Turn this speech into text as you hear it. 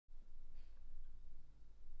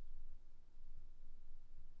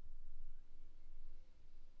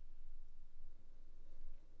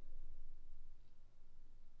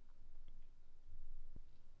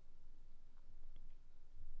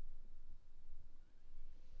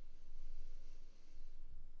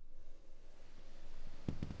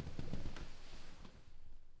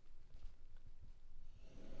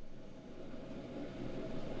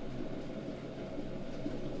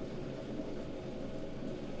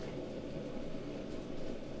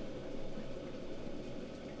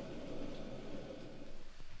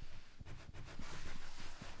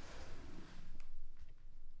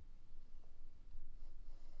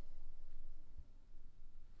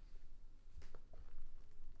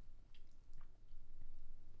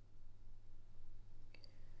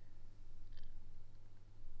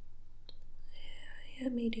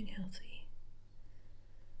eating healthy.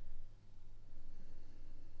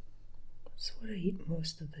 It's what I eat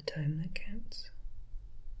most of the time that counts.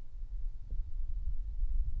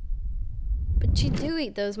 But you do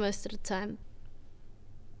eat those most of the time.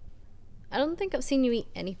 I don't think I've seen you eat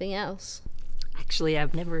anything else. Actually,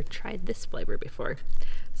 I've never tried this flavor before.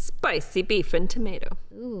 Spicy beef and tomato.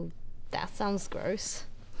 Ooh, that sounds gross.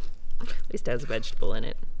 At least it has a vegetable in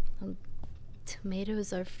it.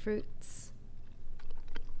 Tomatoes are fruits.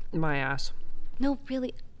 My ass. No,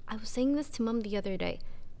 really, I was saying this to Mum the other day.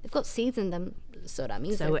 They've got seeds in them, so that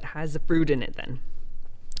means So it has a fruit in it then.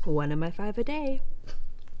 1 of my 5 a day.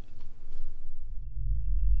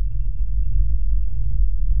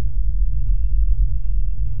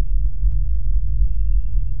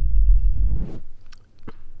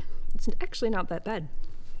 It's actually not that bad.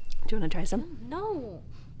 Do you want to try some? No.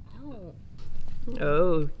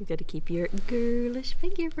 Oh, you gotta keep your girlish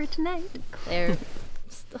figure for tonight. Claire,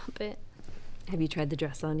 stop it. Have you tried the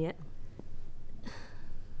dress on yet?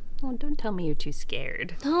 Oh, don't tell me you're too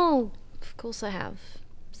scared. No, of course I have.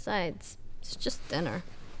 Besides, it's just dinner.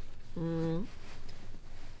 I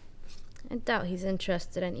doubt he's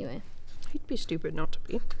interested anyway. He'd be stupid not to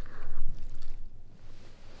be.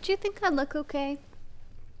 Do you think I look okay?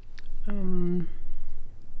 Have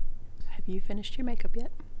you finished your makeup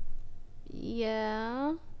yet?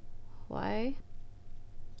 Yeah. Why?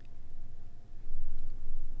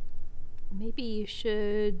 Maybe you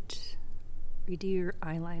should redo your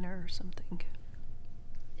eyeliner or something.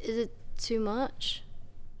 Is it too much?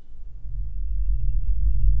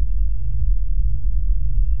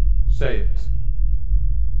 Say it.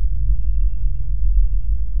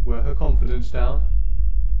 Wear her confidence down.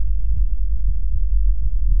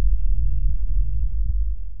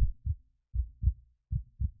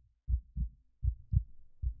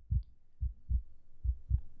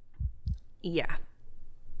 Yeah,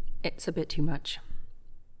 it's a bit too much.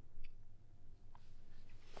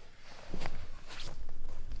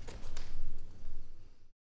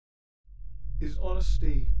 Is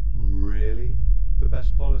honesty really the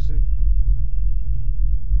best policy?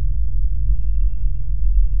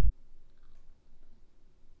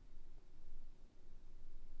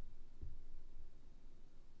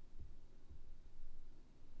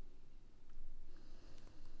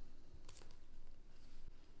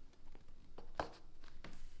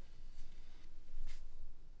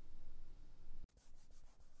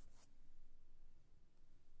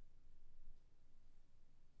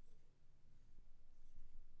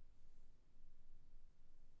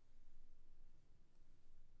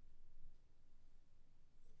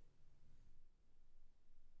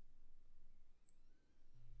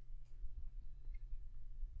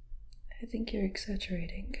 I think you're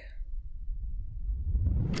exaggerating.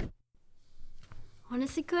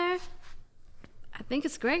 Honestly, Claire, I think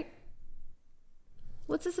it's great.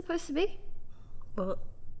 What's it supposed to be? Well,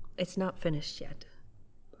 it's not finished yet,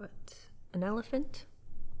 but an elephant?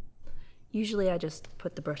 Usually I just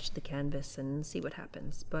put the brush to the canvas and see what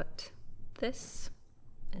happens, but this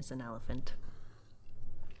is an elephant.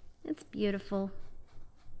 It's beautiful.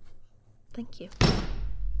 Thank you.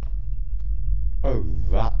 Oh,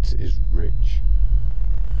 that is rich.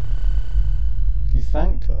 You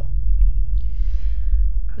thanked her.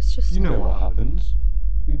 I was just... You know what happens.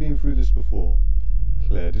 We've been through this before.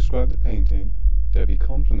 Claire described the painting, Debbie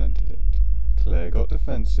complimented it. Claire got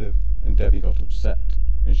defensive, and Debbie got upset,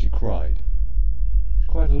 and she cried. She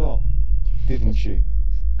cried a lot, didn't she?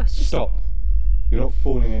 Stop! You're not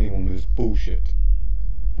fooling anyone with this bullshit.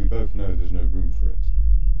 We both know there's no room for it.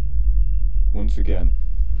 Once again.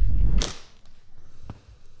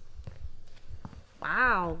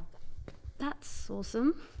 Wow. That's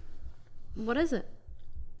awesome. What is it?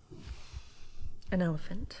 An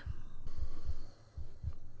elephant.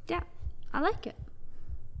 Yeah, I like it.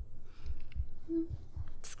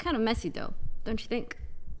 It's kind of messy though, don't you think?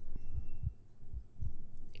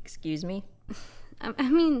 Excuse me? I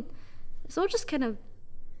mean, it's all just kind of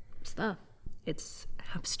stuff. It's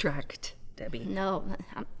abstract, Debbie. No,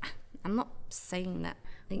 I'm not saying that.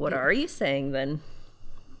 What are you saying then?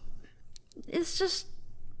 It's just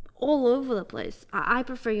all over the place. I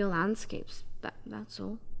prefer your landscapes. That's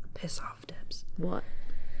all. Piss off, Debs. What?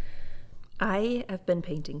 I have been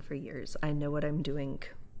painting for years. I know what I'm doing.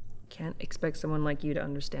 Can't expect someone like you to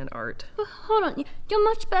understand art. But hold on, you're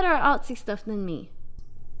much better at artsy stuff than me.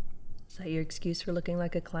 Is that your excuse for looking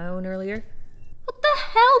like a clown earlier? What the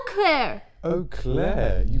hell, Claire? Oh,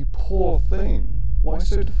 Claire, you poor thing. Why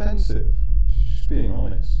so defensive? She's being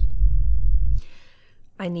honest.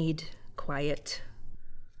 I need quiet.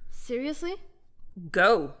 Seriously?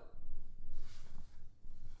 Go!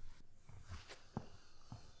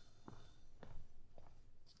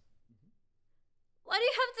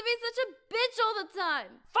 be such a bitch all the time?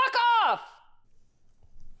 Fuck off!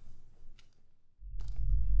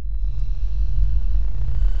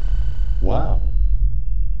 Wow.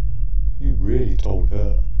 You really told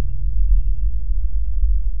her.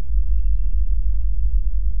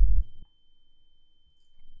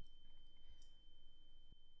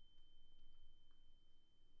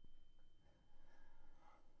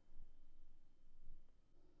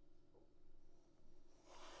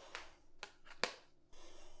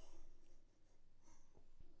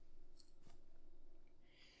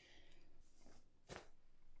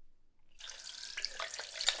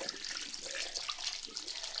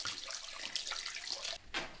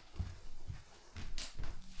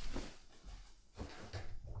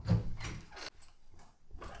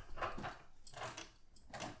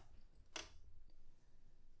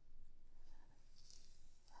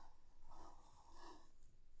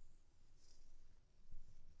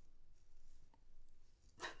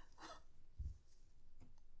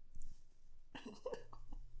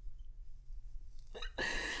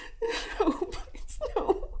 No, please,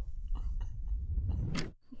 no.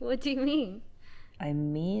 What do you mean? I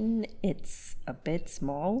mean, it's a bit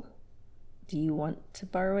small. Do you want to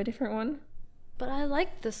borrow a different one? But I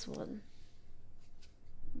like this one.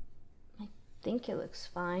 I think it looks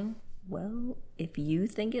fine. Well, if you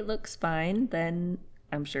think it looks fine, then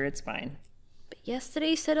I'm sure it's fine. But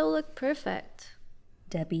yesterday you said it'll look perfect.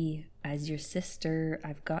 Debbie, as your sister,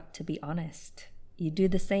 I've got to be honest. You'd do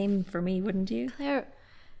the same for me, wouldn't you? Claire,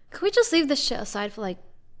 can we just leave this shit aside for like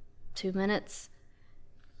 2 minutes?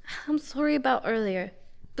 I'm sorry about earlier,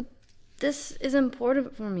 but this is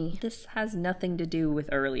important for me. This has nothing to do with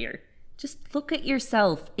earlier. Just look at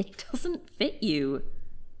yourself. It doesn't fit you.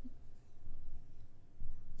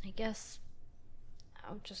 I guess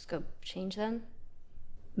I'll just go change then.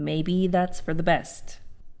 Maybe that's for the best.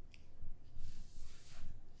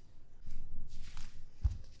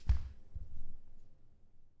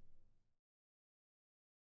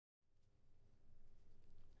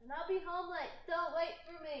 And I'll be home late. Don't wait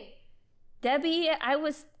for me. Debbie, I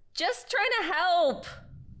was just trying to help.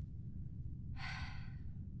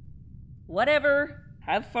 Whatever.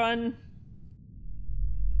 Have fun.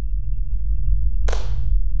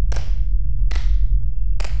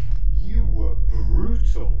 You were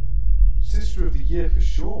brutal. Sister of the Year for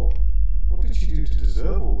sure. What did she do to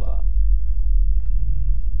deserve all that?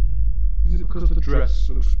 Is it because the dress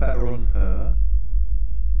looks better on her?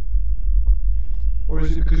 Or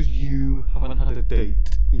is it because you haven't had a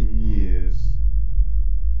date in years?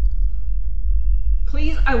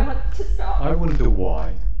 Please, I want to stop. I wonder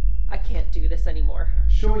why. I can't do this anymore.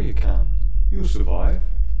 Sure you can. You'll survive.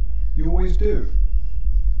 You always do.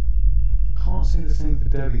 Can't say the same for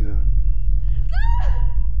Debbie though.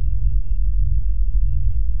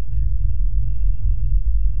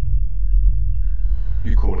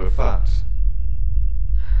 You called her fat.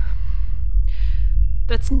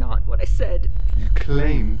 That's not what I said. You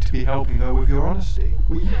claimed to be helping her with your honesty.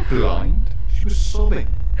 Were you blind? She was sobbing.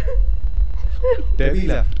 Debbie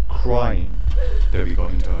left crying. Debbie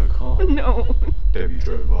got into her car. No. Debbie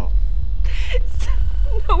drove off.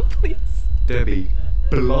 No, please. Debbie,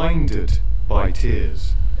 blinded by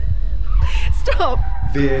tears, Stop.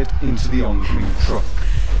 veered into the oncoming truck.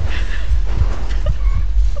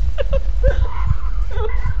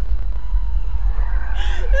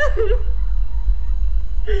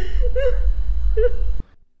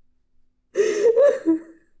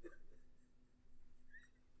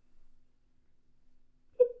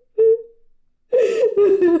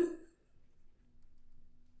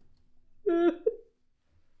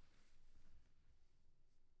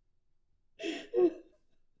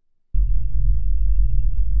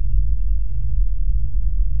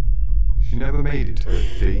 She never made it to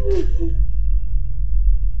her date.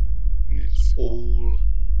 It's all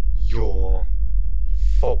your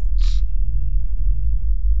fault.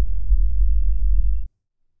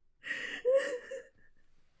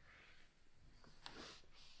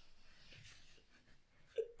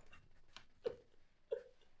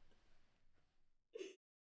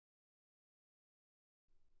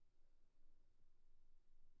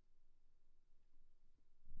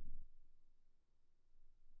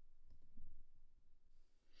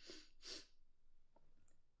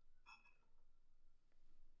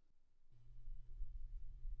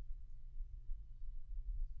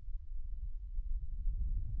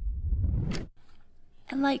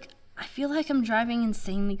 And I feel like I'm driving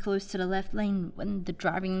insanely close to the left lane when the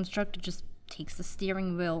driving instructor just takes the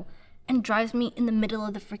steering wheel and drives me in the middle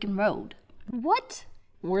of the freaking road. What?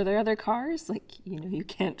 Were there other cars? You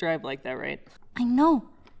can't drive like that, right? I know,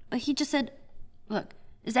 but he just said, look,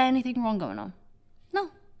 is there anything wrong going on? No.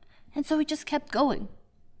 And so he just kept going.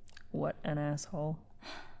 What an asshole.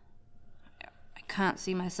 I can't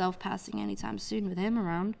see myself passing anytime soon with him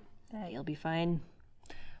around. You'll be fine.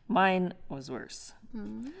 Mine was worse.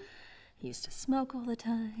 He used to smoke all the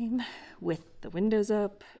time, with the windows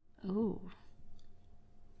up. Ooh.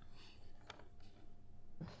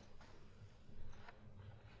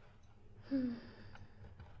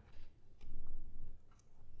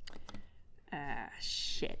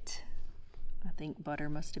 Shit. I think Butter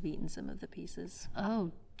must have eaten some of the pieces.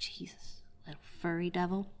 Oh, Jesus. Little furry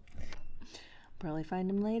devil. Probably find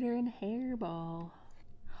him later in Hairball.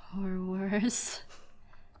 Or worse.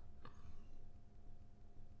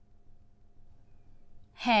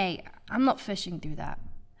 Hey, I'm not fishing through that.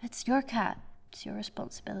 It's your cat. It's your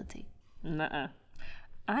responsibility. Nuh-uh.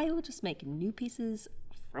 I will just make new pieces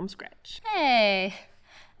from scratch. Hey,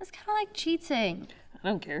 that's kind of like cheating. I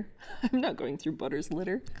don't care. I'm not going through Butter's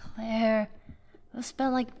litter. Claire, we've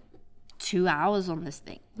spent like 2 hours on this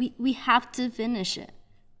thing. We have to finish it.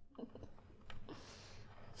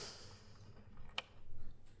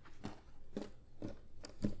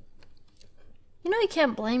 You know you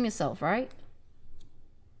can't blame yourself, right?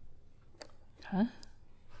 Huh?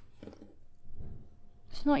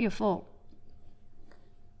 It's not your fault.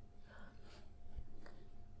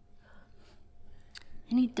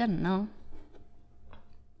 And he didn't know.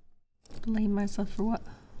 Blame myself for what?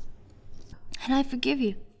 And I forgive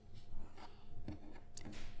you.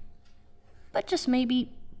 But just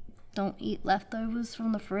maybe don't eat leftovers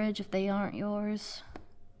from the fridge if they aren't yours.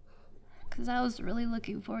 Because I was really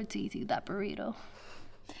looking forward to eating that burrito.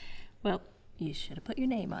 Well, you should have put your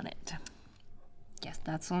name on it. Guess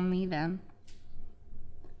that's on me then.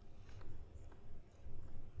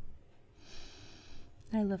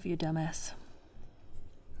 I love you, dumbass.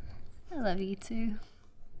 I love you too.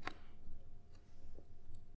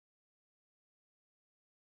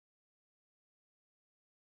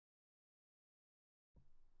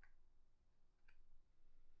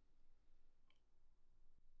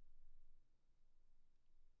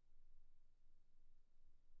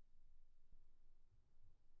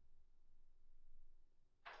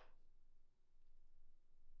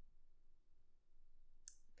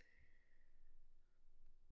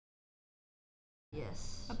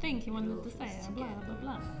 Yes. I think he wanted to say blah blah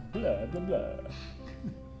blah. Blah, blah, blah.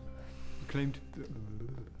 You claimed...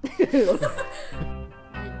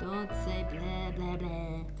 I don't say blah blah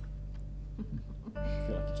blah. I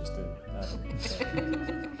feel like you just did.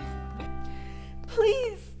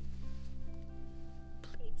 Please!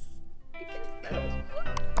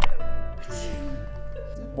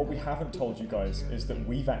 What we haven't told you guys is that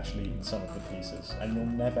we've actually eaten some of the pieces, and you'll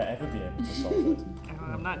never ever be able to solve it.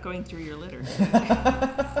 I'm not going through your litter.